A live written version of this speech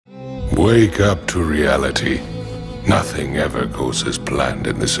Wake up to reality. Nothing ever goes as planned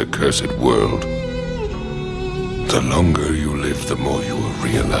in this accursed world. The longer you live, the more you will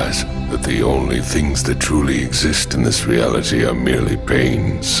realize that the only things that truly exist in this reality are merely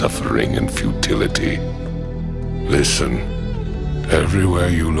pain, suffering, and futility. Listen, everywhere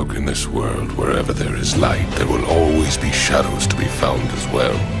you look in this world, wherever there is light, there will always be shadows to be found as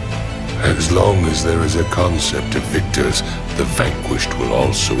well. As long as there is a concept of victors, the vanquished will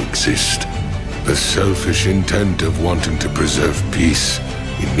also exist. The selfish intent of wanting to preserve peace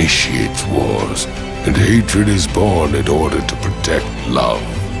initiates wars, and hatred is born in order to protect love.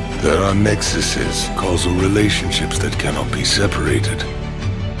 There are nexuses, causal relationships that cannot be separated.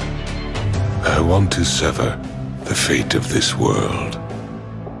 I want to sever the fate of this world.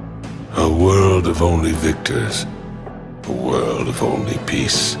 A world of only victors. A world of only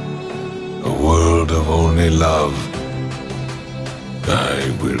peace. A world of only love.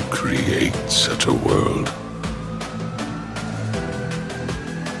 I will create such a world.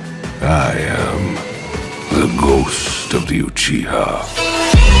 I am the ghost of the Uchiha.